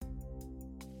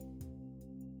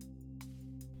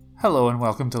Hello and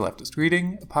welcome to Leftist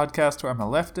Reading, a podcast where I'm a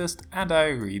leftist and I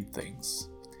read things.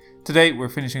 Today we're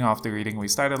finishing off the reading we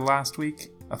started last week,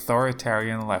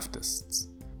 Authoritarian Leftists.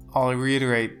 I'll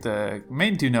reiterate the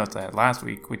main two notes I had last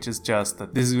week, which is just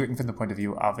that this is written from the point of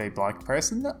view of a black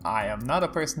person. I am not a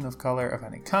person of color of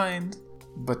any kind,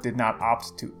 but did not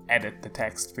opt to edit the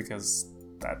text because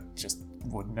that just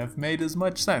wouldn't have made as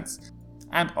much sense.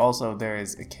 And also there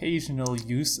is occasional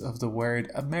use of the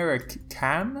word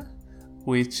American,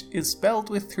 which is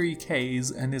spelled with 3 Ks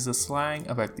and is a slang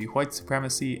about the white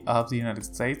supremacy of the United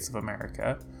States of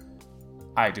America.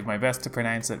 I do my best to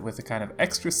pronounce it with a kind of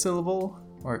extra syllable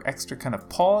or extra kind of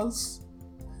pause.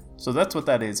 So that's what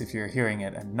that is if you're hearing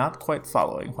it and not quite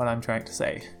following what I'm trying to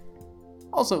say.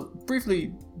 Also,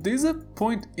 briefly, there's a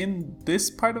point in this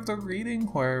part of the reading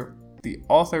where the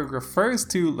author refers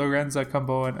to Lorenzo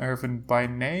Gamboa and Irvin by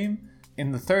name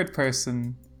in the third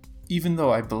person, even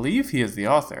though I believe he is the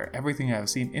author. Everything I've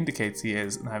seen indicates he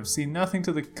is, and I've seen nothing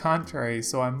to the contrary,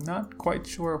 so I'm not quite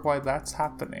sure why that's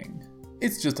happening.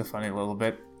 It's just a funny little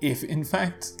bit. If, in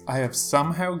fact, I have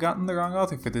somehow gotten the wrong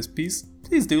author for this piece,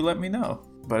 please do let me know.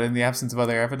 But in the absence of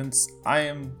other evidence, I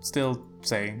am still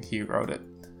saying he wrote it.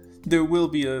 There will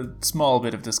be a small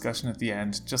bit of discussion at the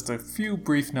end, just a few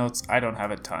brief notes. I don't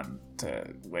have a ton to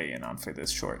weigh in on for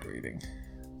this short reading.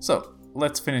 So,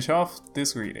 let's finish off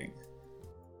this reading.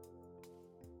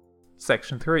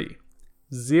 Section 3.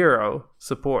 Zero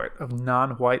support of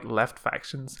non-white left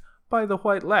factions by the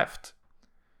white left.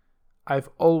 I've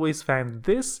always found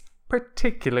this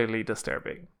particularly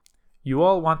disturbing. You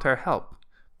all want our help,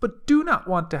 but do not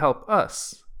want to help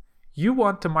us. You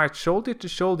want to march shoulder to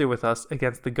shoulder with us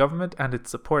against the government and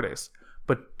its supporters,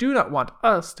 but do not want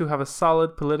us to have a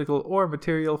solid political or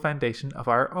material foundation of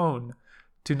our own,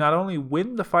 to not only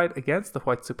win the fight against the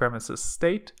white supremacist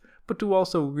state, but to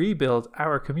also rebuild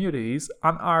our communities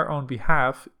on our own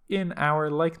behalf in our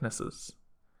likenesses.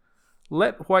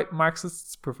 Let white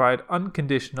Marxists provide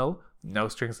unconditional, no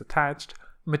strings attached,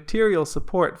 material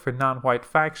support for non-white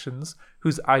factions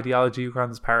whose ideology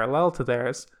runs parallel to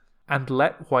theirs, and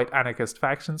let white anarchist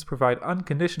factions provide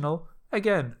unconditional,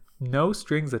 again, no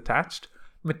strings attached,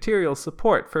 material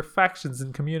support for factions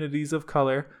in communities of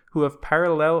color who have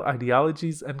parallel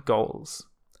ideologies and goals.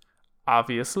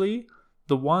 Obviously,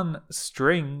 the one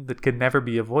string that can never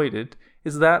be avoided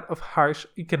is that of harsh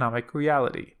economic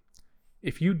reality.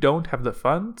 If you don't have the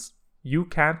funds, you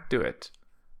can't do it.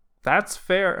 That's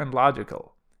fair and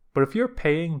logical, but if you're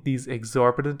paying these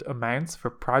exorbitant amounts for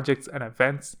projects and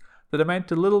events that amount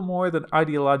to little more than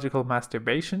ideological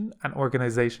masturbation and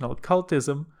organizational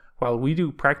cultism, while we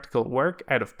do practical work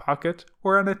out of pocket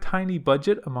or on a tiny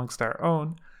budget amongst our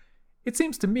own, it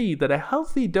seems to me that a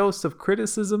healthy dose of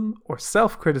criticism or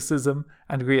self-criticism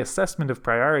and reassessment of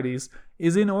priorities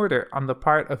is in order on the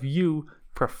part of you,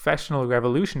 professional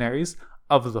revolutionaries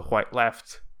of the white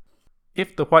left.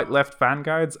 If the white left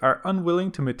vanguards are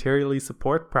unwilling to materially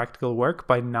support practical work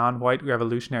by non-white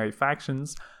revolutionary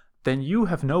factions, then you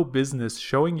have no business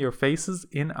showing your faces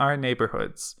in our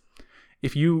neighborhoods.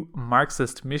 If you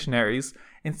Marxist missionaries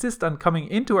insist on coming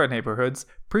into our neighborhoods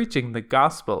preaching the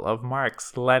gospel of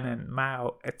Marx, Lenin,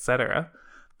 Mao, etc.,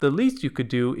 the least you could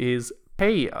do is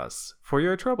pay us for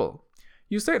your trouble.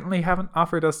 You certainly haven't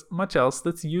offered us much else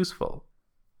that's useful.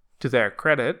 To their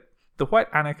credit, the white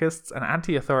anarchists and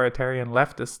anti-authoritarian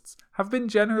leftists have been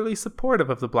generally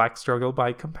supportive of the black struggle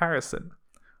by comparison.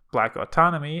 Black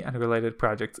autonomy and related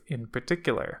projects in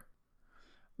particular.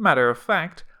 Matter of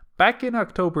fact, back in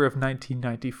October of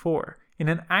 1994, in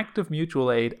an act of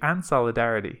mutual aid and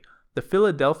solidarity, the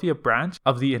Philadelphia branch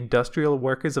of the Industrial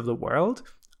Workers of the World,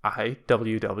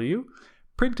 IWW,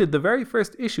 printed the very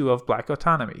first issue of Black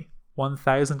Autonomy,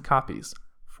 1,000 copies,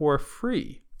 for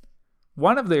free.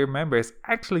 One of their members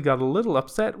actually got a little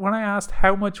upset when I asked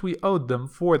how much we owed them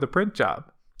for the print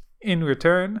job. In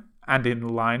return, and in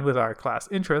line with our class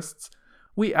interests,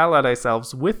 we allied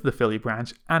ourselves with the Philly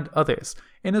branch and others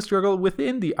in a struggle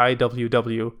within the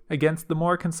IWW against the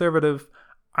more conservative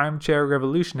armchair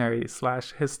revolutionary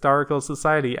 / historical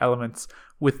society elements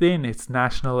within its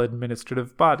national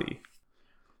administrative body.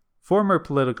 Former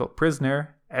political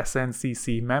prisoner,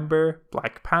 SNCC member,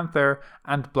 Black Panther,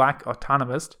 and Black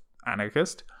autonomist,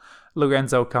 anarchist,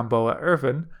 Lorenzo Gamboa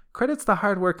Irvin credits the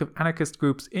hard work of anarchist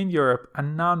groups in Europe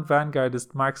and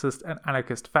non-vanguardist Marxist and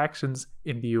anarchist factions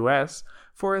in the US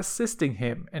for assisting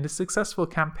him in a successful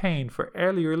campaign for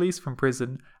early release from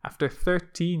prison after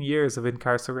 13 years of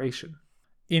incarceration.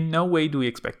 In no way do we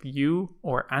expect you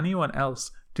or anyone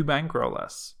else to bankroll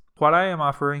us. What I am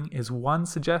offering is one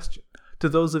suggestion to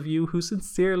those of you who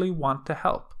sincerely want to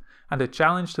help, and a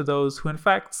challenge to those who in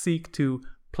fact seek to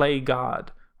play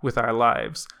God with our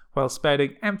lives while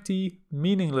spouting empty,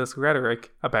 meaningless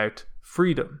rhetoric about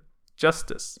freedom,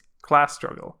 justice, class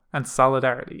struggle, and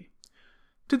solidarity.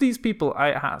 To these people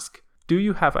I ask, do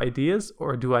you have ideas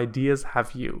or do ideas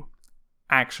have you?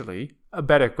 Actually, a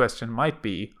better question might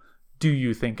be, do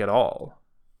you think at all?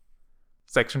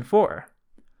 Section 4.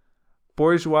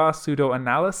 Bourgeois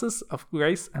pseudo-analysis of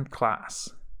race and class.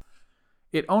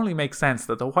 It only makes sense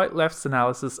that the white left's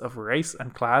analysis of race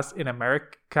and class in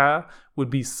America would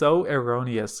be so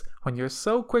erroneous when you're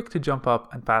so quick to jump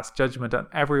up and pass judgment on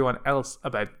everyone else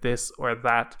about this or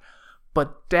that,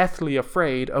 but deathly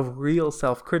afraid of real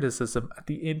self-criticism at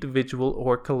the individual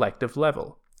or collective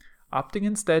level, opting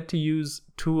instead to use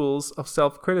tools of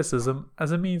self-criticism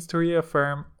as a means to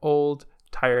reaffirm old,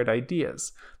 tired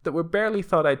ideas that were barely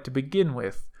thought out to begin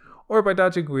with, or by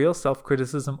dodging real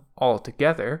self-criticism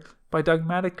altogether by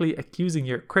dogmatically accusing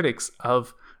your critics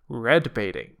of red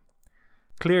baiting.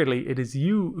 Clearly, it is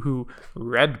you who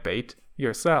red bait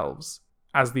yourselves,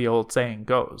 as the old saying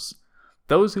goes.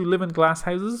 Those who live in glass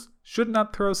houses should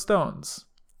not throw stones.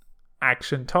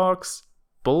 Action talks,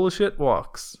 bullshit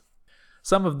walks.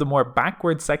 Some of the more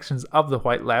backward sections of the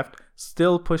white left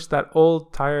still push that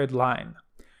old tired line.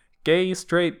 Gay,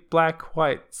 straight, black,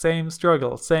 white, same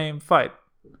struggle, same fight.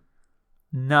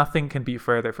 Nothing can be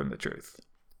further from the truth.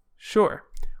 Sure,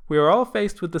 we are all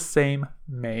faced with the same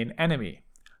main enemy,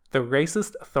 the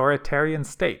racist authoritarian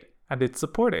state and its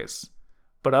supporters.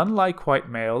 But unlike white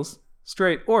males,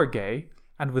 straight or gay,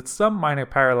 and with some minor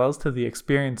parallels to the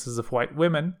experiences of white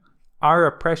women, our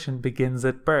oppression begins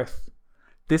at birth.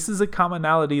 This is a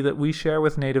commonality that we share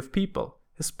with Native people,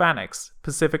 Hispanics,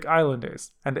 Pacific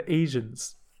Islanders, and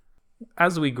Asians.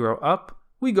 As we grow up,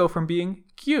 we go from being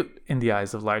cute in the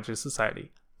eyes of larger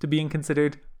society to being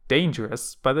considered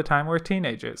dangerous by the time we're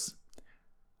teenagers.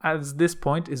 As this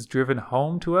point is driven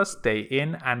home to us day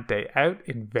in and day out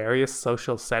in various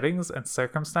social settings and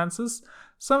circumstances,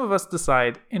 some of us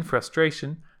decide, in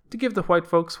frustration, to give the white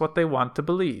folks what they want to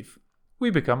believe. We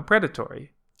become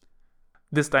predatory.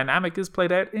 This dynamic is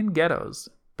played out in ghettos,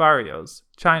 barrios,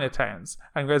 Chinatowns,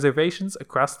 and reservations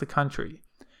across the country.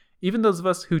 Even those of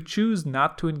us who choose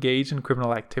not to engage in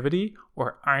criminal activity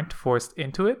or aren't forced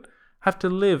into it have to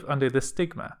live under this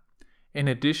stigma. In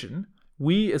addition,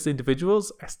 we as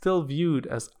individuals are still viewed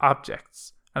as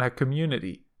objects and our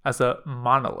community as a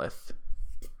monolith.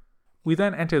 We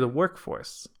then enter the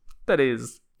workforce. That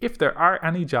is, if there are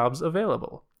any jobs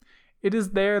available. It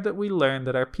is there that we learn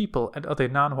that our people and other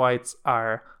non-whites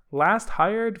are last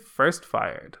hired, first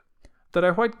fired. That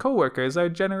our white co-workers are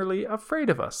generally afraid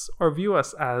of us or view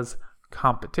us as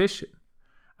competition.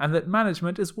 And that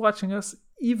management is watching us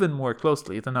even more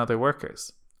closely than other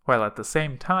workers, while at the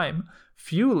same time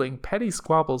fueling petty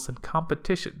squabbles and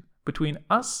competition between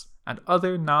us and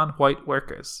other non-white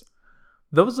workers.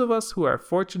 Those of us who are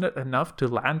fortunate enough to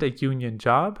land a union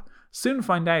job soon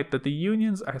find out that the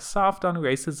unions are soft on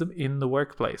racism in the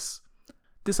workplace.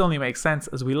 This only makes sense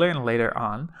as we learn later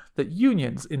on that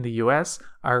unions in the US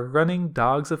are running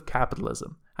dogs of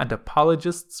capitalism and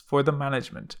apologists for the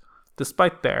management,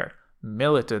 despite their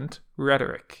militant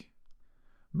rhetoric.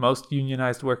 Most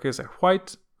unionized workers are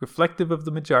white, reflective of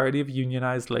the majority of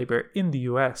unionized labor in the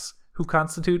US, who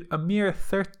constitute a mere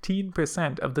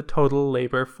 13% of the total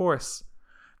labor force.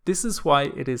 This is why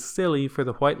it is silly for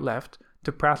the white left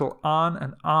to prattle on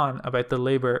and on about the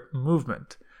labor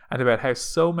movement and about how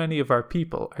so many of our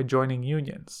people are joining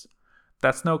unions.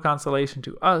 That's no consolation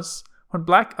to us when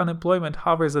black unemployment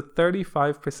hovers at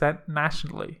 35%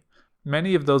 nationally.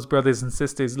 Many of those brothers and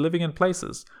sisters living in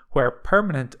places where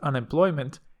permanent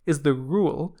unemployment is the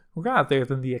rule rather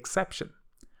than the exception,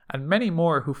 and many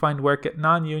more who find work at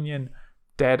non-union,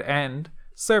 dead-end,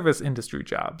 service industry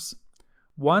jobs.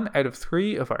 1 out of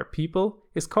 3 of our people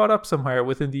is caught up somewhere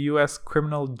within the US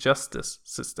criminal justice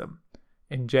system,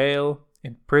 in jail,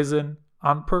 in prison,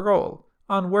 on parole,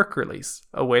 on work release,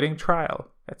 awaiting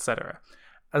trial, etc.,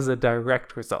 as a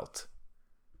direct result.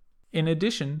 In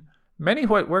addition, many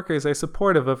white workers are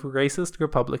supportive of racist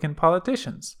Republican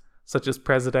politicians, such as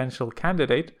presidential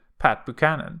candidate Pat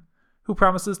Buchanan, who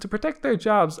promises to protect their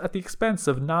jobs at the expense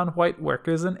of non-white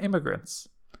workers and immigrants.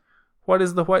 What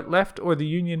is the white left or the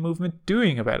union movement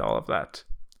doing about all of that?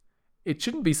 It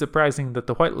shouldn't be surprising that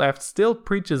the white left still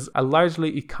preaches a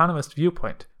largely economist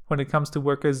viewpoint when it comes to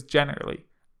workers generally,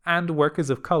 and workers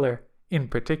of color in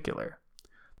particular.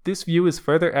 This view is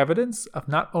further evidence of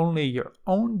not only your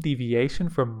own deviation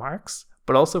from Marx,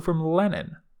 but also from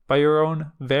Lenin, by your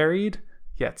own varied,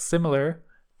 yet similar,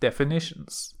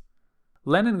 definitions.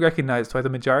 Lenin recognized why the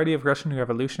majority of Russian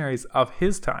revolutionaries of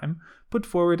his time put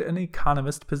forward an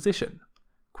economist position.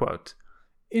 Quote,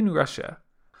 "In Russia,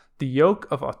 The yoke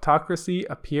of autocracy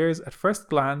appears at first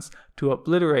glance to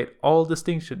obliterate all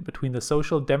distinction between the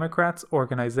Social Democrats'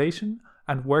 organization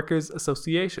and workers'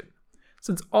 association,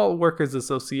 since all workers'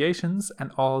 associations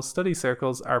and all study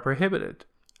circles are prohibited,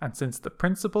 and since the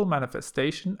principal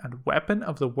manifestation and weapon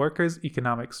of the workers'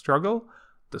 economic struggle,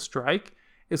 the strike,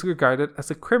 is regarded as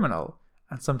a criminal,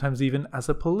 and sometimes even as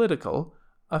a political,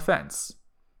 offense.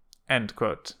 End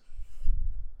quote.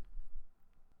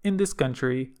 In this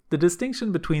country, the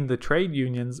distinction between the trade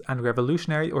unions and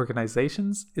revolutionary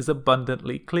organizations is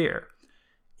abundantly clear,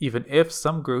 even if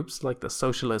some groups like the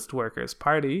Socialist Workers'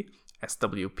 Party,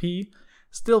 SWP,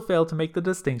 still fail to make the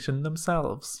distinction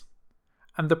themselves.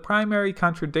 And the primary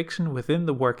contradiction within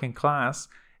the working class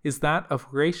is that of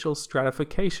racial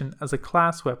stratification as a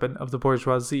class weapon of the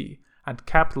bourgeoisie and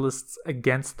capitalists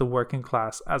against the working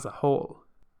class as a whole.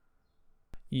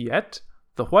 Yet,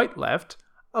 the white left,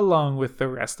 along with the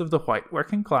rest of the white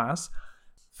working class,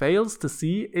 fails to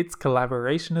see its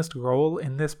collaborationist role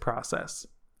in this process.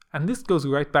 And this goes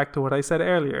right back to what I said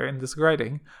earlier in this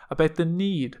writing about the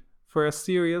need for a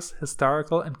serious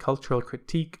historical and cultural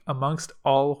critique amongst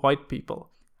all white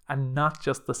people, and not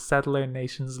just the settler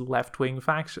nation's left-wing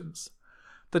factions,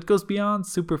 that goes beyond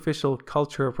superficial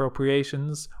culture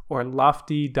appropriations or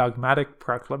lofty dogmatic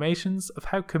proclamations of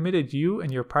how committed you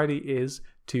and your party is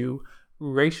to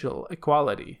racial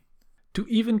equality. To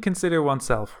even consider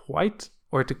oneself white,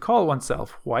 or to call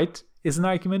oneself white, is an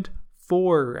argument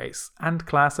for race and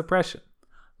class oppression.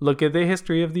 Look at the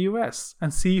history of the US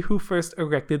and see who first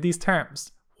erected these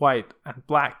terms, white and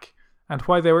black, and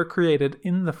why they were created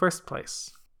in the first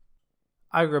place.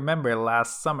 I remember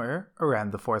last summer,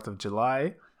 around the 4th of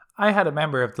July, I had a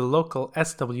member of the local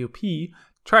SWP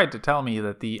tried to tell me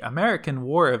that the American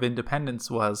War of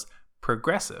Independence was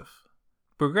progressive.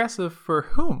 Progressive for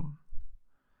whom?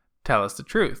 Tell us the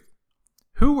truth.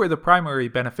 Who were the primary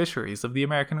beneficiaries of the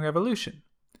American Revolution?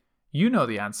 You know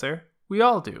the answer. We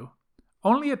all do.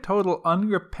 Only a total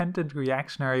unrepentant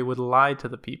reactionary would lie to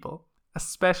the people,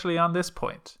 especially on this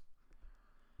point.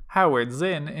 Howard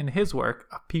Zinn, in his work,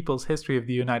 A People's History of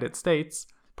the United States,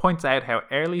 points out how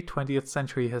early 20th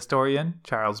century historian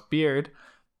Charles Beard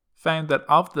found that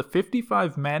of the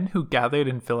 55 men who gathered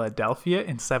in Philadelphia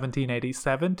in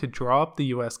 1787 to draw up the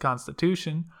US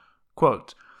Constitution,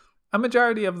 quote, a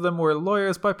majority of them were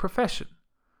lawyers by profession,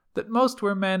 that most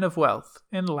were men of wealth,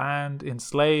 in land, in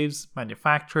slaves,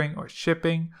 manufacturing, or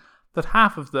shipping, that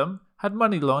half of them had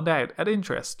money loaned out at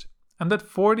interest, and that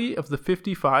 40 of the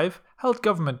 55 held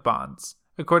government bonds,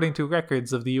 according to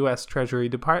records of the US Treasury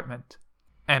Department.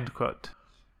 End quote.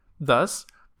 Thus,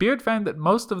 Beard found that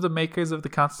most of the makers of the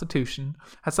Constitution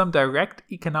had some direct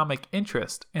economic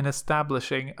interest in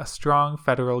establishing a strong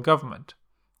federal government.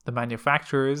 The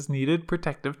manufacturers needed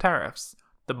protective tariffs.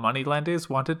 The moneylenders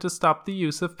wanted to stop the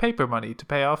use of paper money to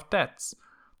pay off debts.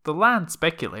 The land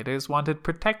speculators wanted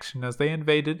protection as they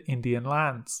invaded Indian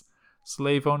lands.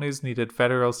 Slave owners needed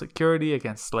federal security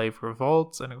against slave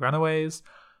revolts and runaways.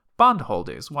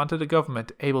 Bondholders wanted a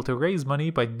government able to raise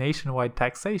money by nationwide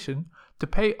taxation to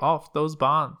pay off those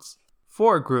bonds.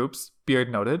 4 groups,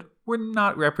 Beard noted, were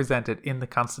not represented in the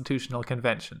Constitutional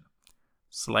Convention: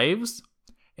 slaves,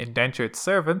 indentured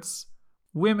servants,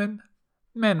 women,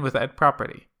 men without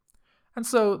property. And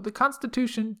so the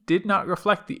Constitution did not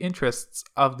reflect the interests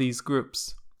of these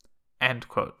groups. End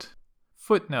quote.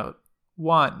 Footnote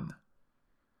 1.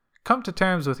 Come to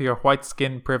terms with your white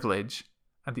skin privilege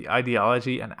and the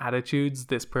ideology and attitudes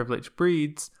this privilege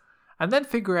breeds, and then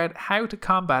figure out how to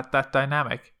combat that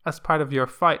dynamic as part of your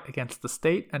fight against the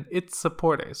state and its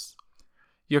supporters.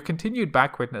 Your continued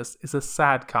backwardness is a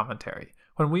sad commentary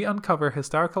when we uncover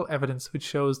historical evidence which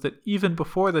shows that even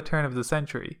before the turn of the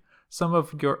century, some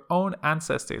of your own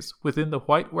ancestors within the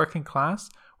white working class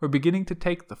were beginning to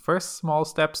take the first small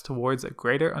steps towards a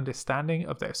greater understanding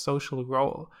of their social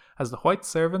role as the white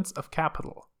servants of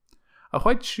capital. A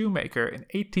white shoemaker in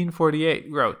 1848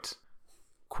 wrote,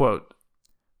 quote,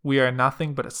 "We are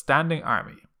nothing but a standing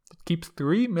army that keeps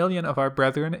 3 million of our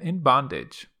brethren in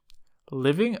bondage,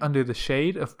 living under the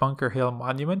shade of Bunker Hill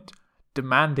Monument,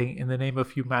 demanding in the name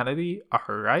of humanity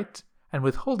our right, and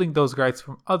withholding those rights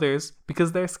from others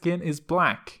because their skin is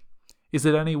black. Is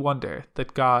it any wonder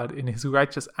that God, in his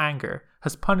righteous anger,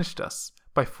 has punished us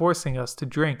by forcing us to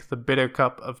drink the bitter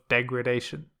cup of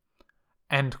degradation?"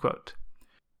 End quote.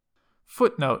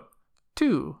 Footnote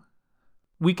 2.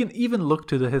 We can even look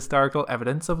to the historical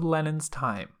evidence of Lenin's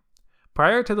time.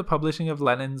 Prior to the publishing of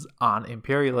Lenin's On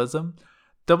Imperialism,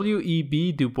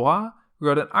 W.E.B. Du Bois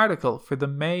wrote an article for the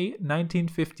May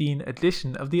 1915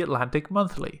 edition of the Atlantic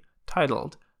Monthly,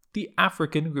 titled "The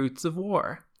African Roots of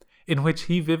War," in which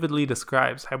he vividly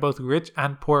describes how both rich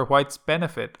and poor whites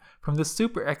benefit from the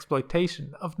super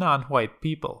exploitation of non-white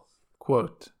people.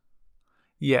 Quote,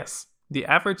 "Yes, the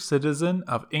average citizen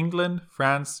of England,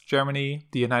 France, Germany,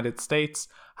 the United States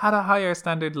had a higher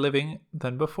standard living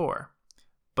than before.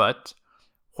 But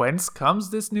whence comes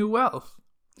this new wealth?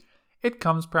 It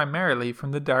comes primarily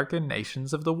from the darker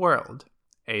nations of the world,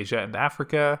 Asia and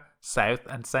Africa, South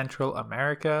and Central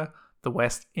America, the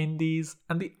West Indies,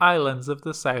 and the islands of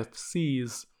the South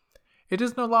Seas. It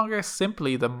is no longer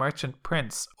simply the merchant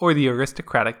prince or the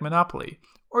aristocratic monopoly,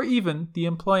 or even the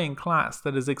employing class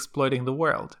that is exploiting the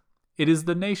world. It is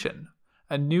the nation,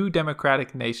 a new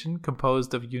democratic nation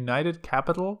composed of united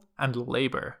capital and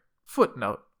labor."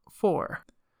 Footnote 4.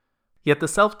 Yet the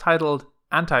self-titled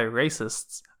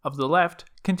anti-racists of the left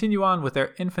continue on with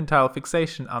their infantile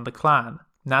fixation on the Klan,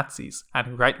 Nazis,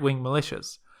 and right-wing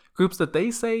militias, groups that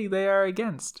they say they are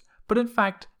against, but in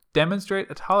fact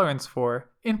demonstrate a tolerance for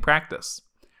in practice.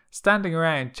 Standing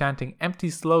around chanting empty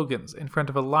slogans in front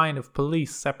of a line of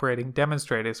police separating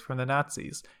demonstrators from the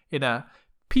Nazis in a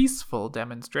peaceful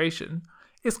demonstration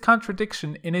is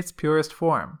contradiction in its purest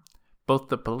form. Both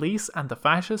the police and the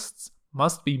fascists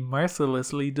must be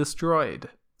mercilessly destroyed.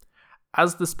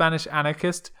 As the Spanish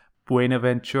anarchist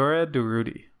Buenaventura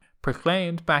Durruti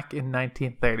proclaimed back in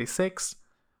 1936,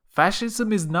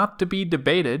 "Fascism is not to be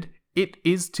debated, it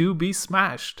is to be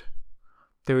smashed."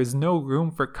 There is no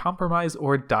room for compromise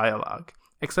or dialogue,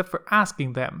 except for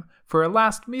asking them for a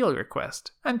last meal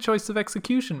request and choice of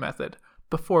execution method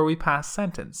before we pass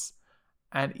sentence,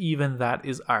 and even that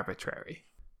is arbitrary.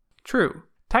 True,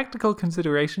 tactical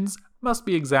considerations must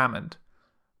be examined,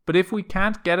 but if we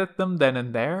can't get at them then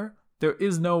and there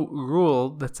is no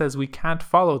rule that says we can't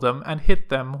follow them and hit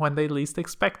them when they least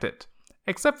expect it,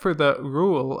 except for the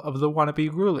rule of the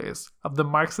wannabe rulers of the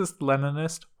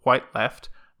Marxist-Leninist white left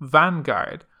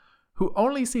vanguard, who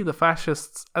only see the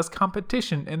fascists as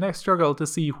competition in their struggle to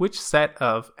see which set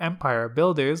of empire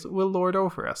builders will lord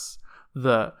over us: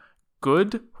 the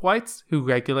good whites who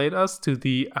regulate us to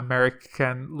the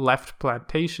American left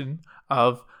plantation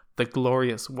of the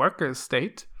glorious workers'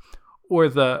 state, or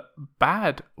the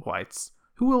bad whites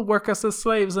who will work us as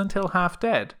slaves until half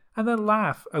dead and then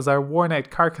laugh as our worn-out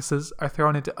carcasses are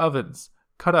thrown into ovens,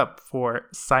 cut up for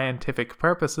scientific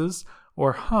purposes,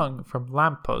 or hung from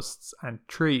lampposts and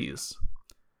trees.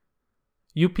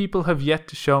 You people have yet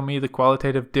to show me the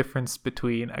qualitative difference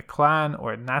between a Klan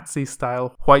or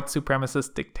Nazi-style white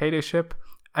supremacist dictatorship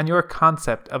and your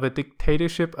concept of a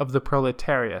dictatorship of the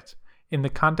proletariat in the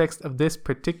context of this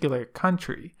particular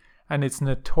country and its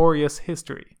notorious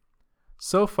history.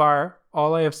 So far,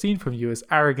 all I have seen from you is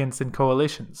arrogance in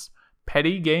coalitions,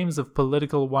 petty games of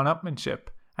political one-upmanship,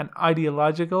 and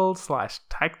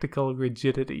ideological/tactical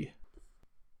rigidity.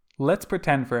 Let's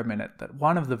pretend for a minute that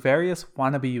one of the various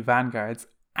wannabe vanguards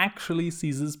actually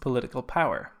seizes political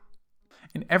power.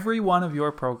 In every one of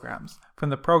your programs, from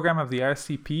the program of the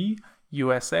RCP,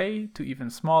 USA, to even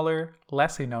smaller,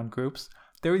 lesser known groups,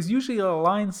 there is usually a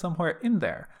line somewhere in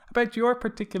there about your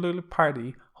particular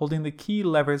party holding the key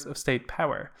levers of state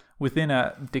power within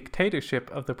a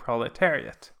dictatorship of the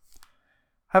proletariat.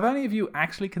 Have any of you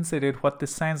actually considered what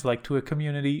this sounds like to a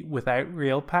community without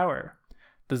real power?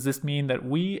 Does this mean that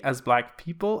we as black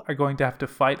people are going to have to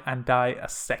fight and die a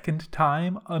second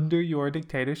time under your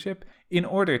dictatorship in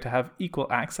order to have equal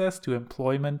access to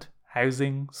employment,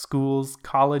 housing, schools,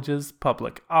 colleges,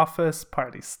 public office,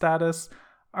 party status,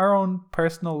 our own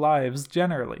personal lives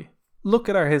generally? Look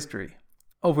at our history.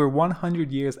 Over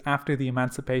 100 years after the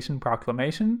Emancipation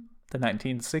Proclamation, the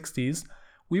 1960s,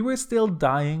 we were still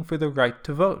dying for the right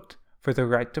to vote, for the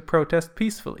right to protest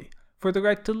peacefully, for the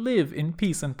right to live in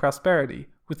peace and prosperity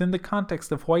within the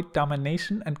context of white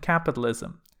domination and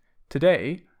capitalism.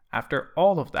 Today, after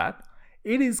all of that,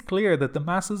 it is clear that the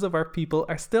masses of our people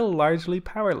are still largely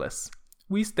powerless.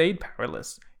 We stayed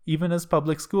powerless, even as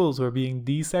public schools were being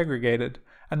desegregated,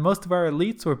 and most of our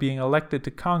elites were being elected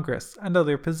to Congress and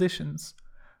other positions.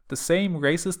 The same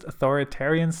racist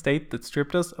authoritarian state that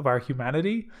stripped us of our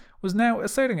humanity was now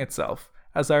asserting itself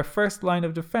as our first line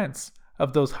of defense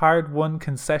of those hard-won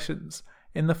concessions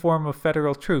in the form of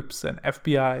federal troops and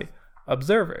FBI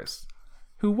observers,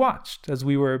 who watched as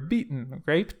we were beaten,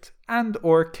 raped, and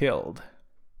or killed.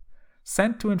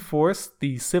 Sent to enforce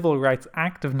the Civil Rights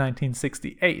Act of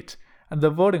 1968 and the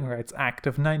Voting Rights Act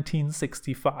of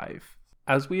 1965.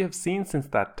 As we have seen since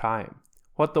that time,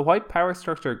 what the white power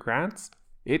structure grants,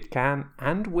 it can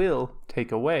and will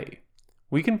take away.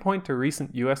 We can point to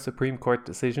recent US Supreme Court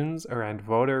decisions around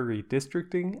voter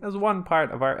redistricting as one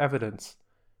part of our evidence.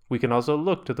 We can also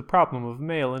look to the problem of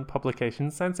mail and publication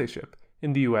censorship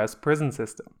in the US prison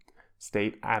system,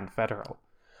 state and federal,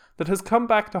 that has come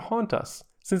back to haunt us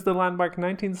since the landmark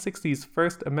 1960s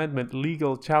First Amendment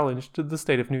legal challenge to the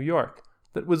state of New York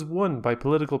that was won by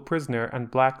political prisoner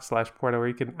and black/Puerto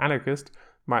Rican anarchist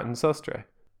Martin Sostre.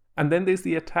 And then there's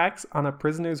the attacks on a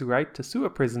prisoner's right to sue a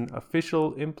prison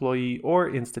official, employee, or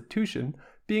institution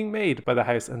being made by the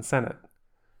House and Senate.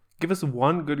 Give us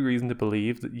one good reason to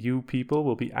believe that you people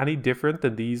will be any different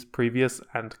than these previous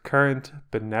and current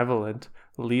benevolent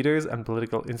leaders and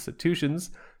political institutions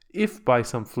if by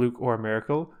some fluke or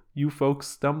miracle you folks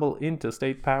stumble into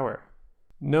state power.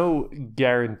 No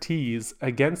guarantees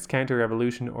against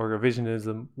counter-revolution or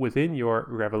revisionism within your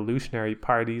revolutionary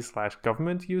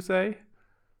party/government, you say?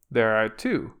 There are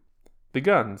two: the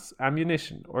guns,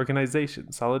 ammunition,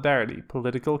 organization, solidarity,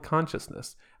 political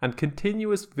consciousness, and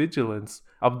continuous vigilance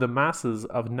of the masses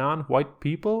of non-white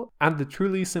people and the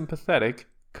truly sympathetic,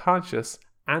 conscious,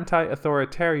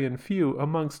 anti-authoritarian few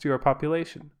amongst your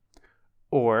population.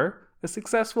 Or a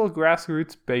successful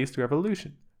grassroots-based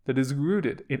revolution that is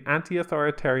rooted in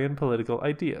anti-authoritarian political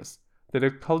ideas that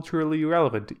are culturally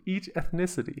relevant to each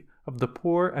ethnicity of the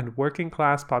poor and working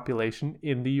class population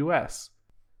in the US.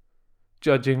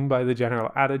 Judging by the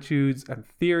general attitudes and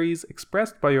theories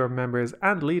expressed by your members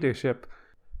and leadership,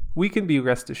 we can be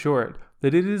rest assured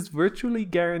that it is virtually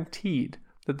guaranteed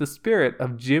that the spirit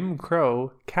of Jim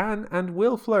Crow can and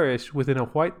will flourish within a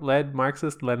white-led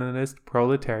Marxist-Leninist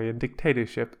proletarian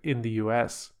dictatorship in the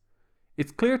US.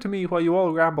 It's clear to me why you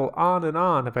all ramble on and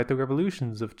on about the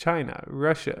revolutions of China,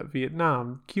 Russia,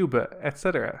 Vietnam, Cuba,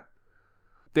 etc.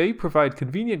 They provide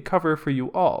convenient cover for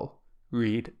you all,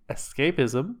 read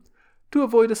escapism, to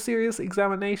avoid a serious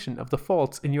examination of the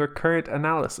faults in your current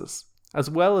analysis, as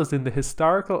well as in the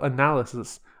historical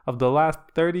analysis of the last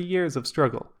 30 years of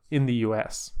struggle in the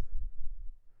US.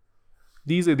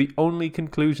 These are the only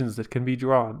conclusions that can be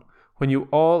drawn when you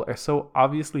all are so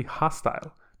obviously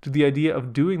hostile to the idea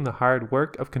of doing the hard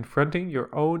work of confronting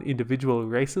your own individual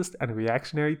racist and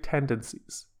reactionary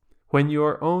tendencies. When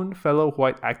your own fellow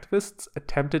white activists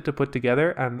attempted to put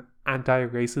together an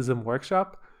anti-racism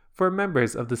workshop for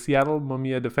members of the Seattle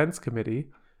Mumia Defense Committee,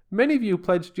 many of you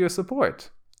pledged your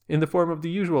support in the form of the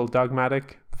usual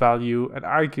dogmatic, value, and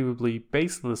arguably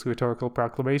baseless rhetorical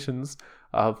proclamations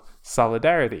of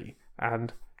solidarity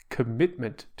and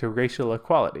commitment to racial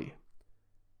equality,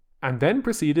 and then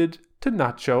proceeded to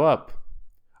not show up.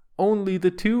 Only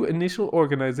the two initial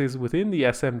organizers within the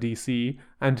SMDC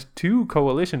and two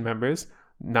coalition members,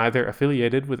 neither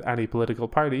affiliated with any political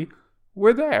party,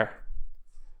 were there.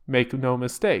 Make no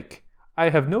mistake, I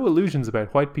have no illusions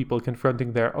about white people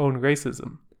confronting their own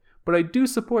racism, but I do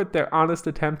support their honest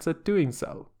attempts at doing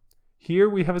so. Here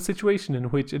we have a situation in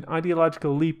which an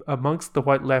ideological leap amongst the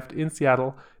white left in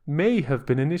Seattle may have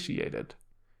been initiated.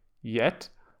 Yet,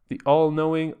 the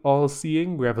all-knowing,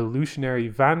 all-seeing revolutionary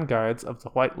vanguards of the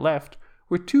white left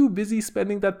were too busy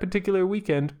spending that particular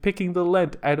weekend picking the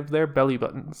lint out of their belly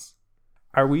buttons.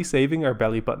 Are we saving our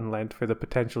belly button lint for the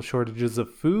potential shortages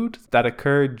of food that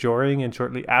occurred during and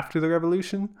shortly after the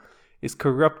revolution, is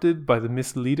corrupted by the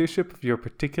misleadership of your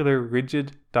particular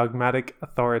rigid, dogmatic,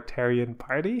 authoritarian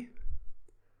party?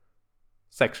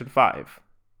 Section 5.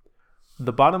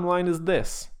 The bottom line is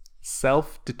this: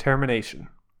 self-determination.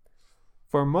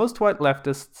 For most white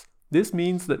leftists, this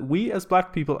means that we as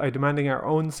black people are demanding our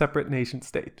own separate nation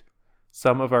state.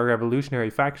 Some of our revolutionary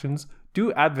factions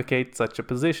do advocate such a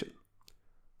position.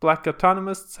 Black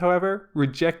autonomists, however,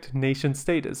 reject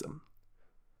nation-statism.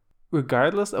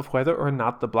 Regardless of whether or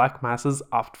not the black masses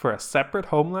opt for a separate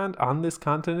homeland on this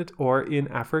continent or in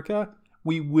Africa,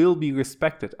 we will be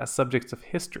respected as subjects of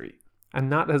history, and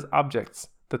not as objects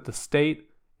that the state,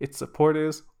 its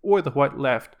supporters, or the white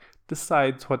left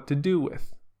decides what to do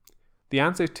with. The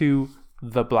answer to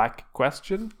the black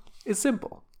question is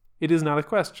simple. It is not a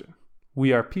question.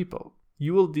 We are people.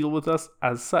 You will deal with us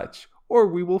as such, or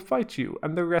we will fight you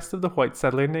and the rest of the white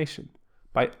settler nation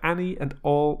by any and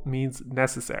all means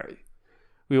necessary.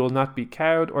 We will not be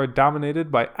cowed or dominated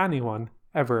by anyone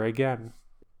ever again.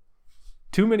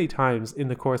 Too many times in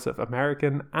the course of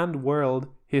American and world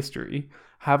history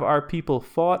have our people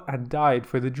fought and died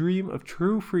for the dream of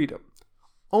true freedom,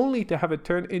 only to have it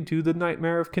turn into the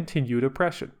nightmare of continued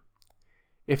oppression.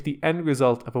 If the end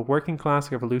result of a working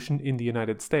class revolution in the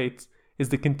United States is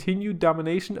the continued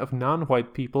domination of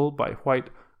non-white people by white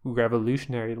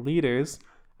revolutionary leaders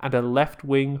and a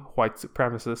left-wing white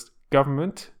supremacist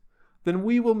government, then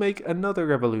we will make another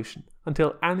revolution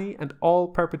until any and all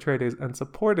perpetrators and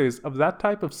supporters of that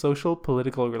type of social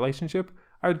political relationship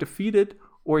are defeated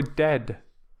or dead.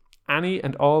 Any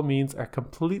and all means are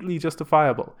completely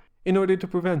justifiable in order to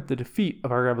prevent the defeat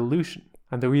of our revolution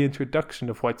and the reintroduction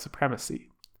of white supremacy.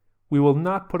 We will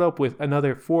not put up with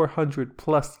another 400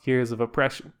 plus years of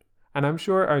oppression, and I'm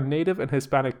sure our Native and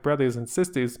Hispanic brothers and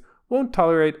sisters won't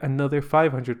tolerate another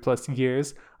 500 plus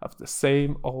years of the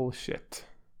same old shit.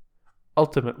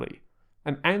 Ultimately,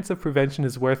 an ounce of prevention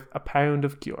is worth a pound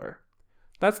of cure.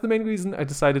 That's the main reason I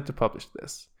decided to publish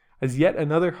this, as yet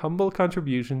another humble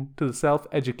contribution to the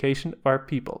self-education of our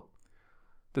people.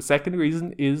 The second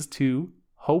reason is to,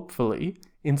 hopefully,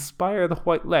 inspire the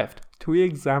white left to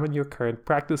re-examine your current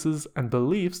practices and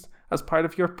beliefs as part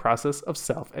of your process of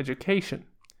self-education,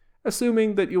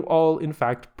 assuming that you all in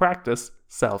fact practice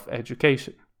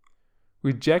self-education.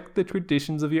 Reject the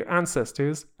traditions of your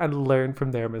ancestors and learn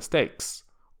from their mistakes,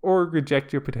 or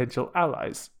reject your potential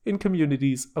allies in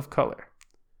communities of color.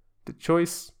 The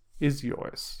choice is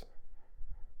yours.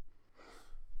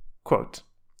 Quote,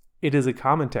 "It is a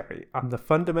commentary on the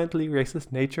fundamentally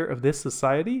racist nature of this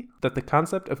society that the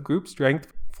concept of group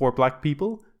strength for Black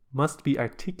people must be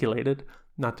articulated,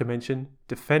 not to mention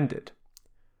defended.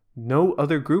 No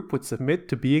other group would submit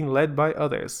to being led by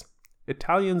others.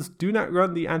 Italians do not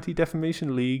run the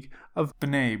Anti-Defamation League of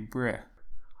B'nai B'rith.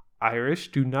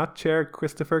 Irish do not chair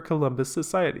Christopher Columbus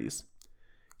societies.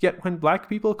 Yet when Black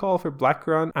people call for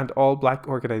Black-run and all-Black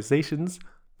organizations,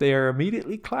 they are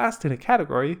immediately classed in a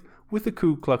category with the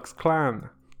Ku Klux Klan."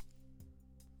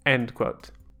 End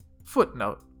quote.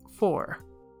 Footnote 4.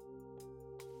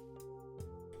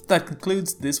 That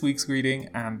concludes this week's reading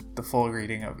and the full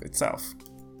reading of itself.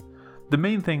 The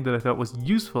main thing that I thought was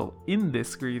useful in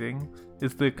this reading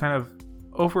is the kind of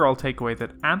overall takeaway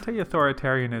that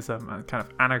anti-authoritarianism and kind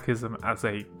of anarchism as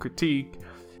a critique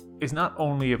is not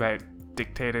only about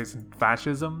dictators and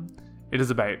fascism, it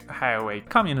is about how a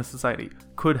communist society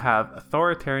could have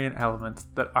authoritarian elements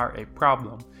that are a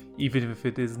problem, even if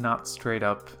it is not straight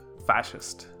up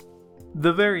fascist.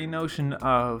 The very notion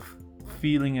of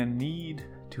feeling a need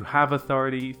to have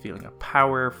authority, feeling a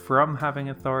power from having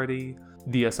authority,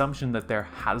 the assumption that there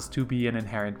has to be an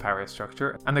inherent power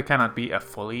structure, and there cannot be a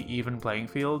fully even playing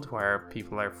field where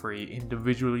people are free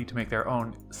individually to make their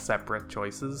own separate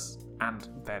choices, and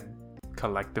then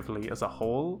collectively as a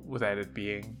whole, without it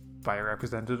being by a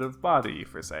representative body,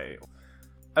 per se.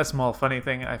 A small funny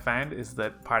thing I found is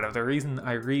that part of the reason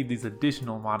I read these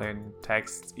additional modern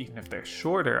texts, even if they're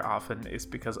shorter often, is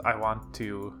because I want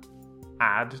to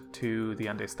add to the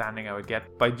understanding I would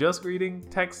get by just reading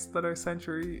texts that are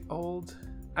century old.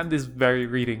 And this very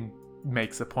reading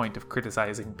makes a point of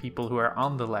criticizing people who are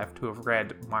on the left who have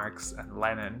read Marx and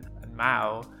Lenin and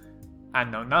Mao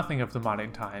and know nothing of the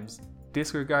modern times,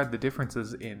 disregard the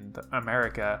differences in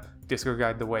America,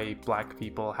 disregard the way Black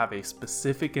people have a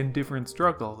specific and different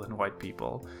struggle than white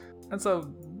people. And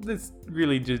so this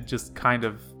really just kind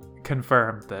of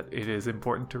confirmed that it is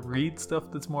important to read stuff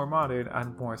that's more modern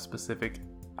and more specific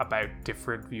about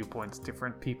different viewpoints,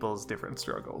 different people's different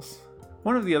struggles.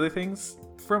 One of the other things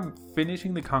from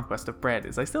finishing The Conquest of Bread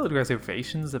is I still had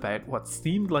reservations about what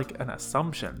seemed like an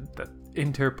assumption that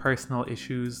interpersonal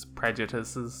issues,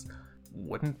 prejudices,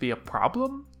 wouldn't be a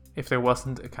problem if there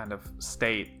wasn't a kind of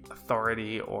state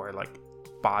authority or like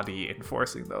body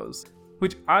enforcing those,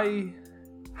 which I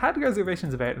had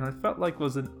reservations about and I felt like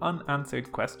was an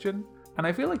unanswered question. And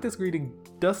I feel like this reading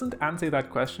doesn't answer that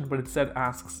question, but instead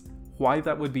asks why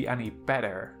that would be any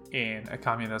better in a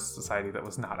communist society that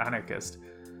was not anarchist.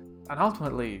 And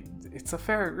ultimately, it's a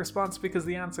fair response because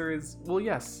the answer is, well,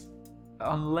 yes,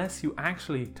 unless you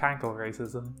actually tackle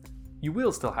racism, you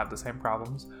will still have the same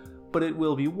problems, but it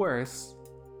will be worse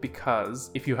because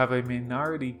if you have a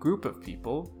minority group of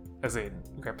people, as in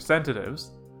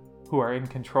representatives, who are in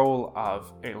control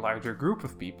of a larger group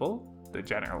of people, the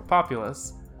general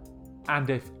populace, and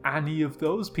if any of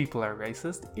those people are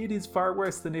racist, it is far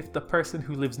worse than if the person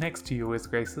who lives next to you is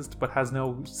racist but has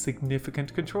no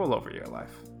significant control over your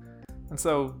life. And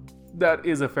so that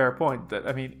is a fair point that,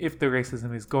 I mean, if the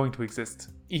racism is going to exist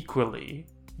equally,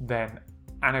 then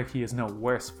anarchy is no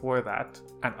worse for that.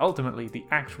 And ultimately, the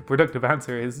actual productive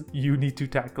answer is you need to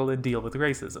tackle and deal with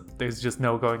racism. There's just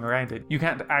no going around it. You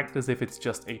can't act as if it's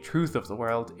just a truth of the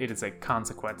world. It is a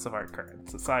consequence of our current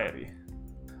society.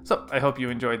 So I hope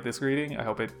you enjoyed this reading. I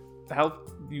hope it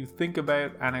helped you think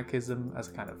about anarchism as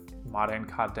a kind of modern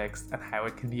context and how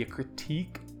it can be a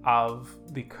critique of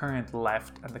the current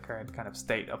left and the current kind of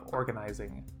state of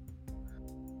organizing.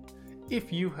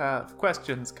 If you have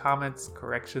questions, comments,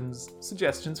 corrections,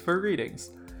 suggestions for readings,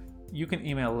 you can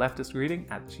email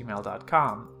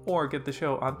leftistreading@gmail.com or get the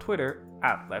show on Twitter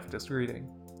 @leftistreading.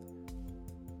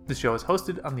 The show is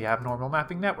hosted on the Abnormal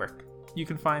Mapping Network. You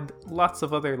can find lots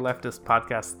of other leftist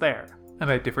podcasts there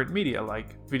about different media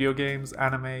like video games,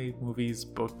 anime, movies,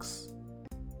 books.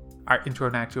 Our intro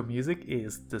and outro music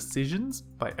is Decisions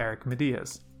by Eric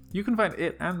Medias. You can find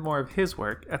it and more of his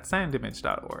work at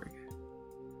soundimage.org.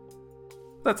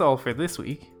 That's all for this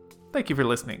week. Thank you for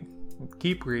listening.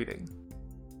 Keep reading.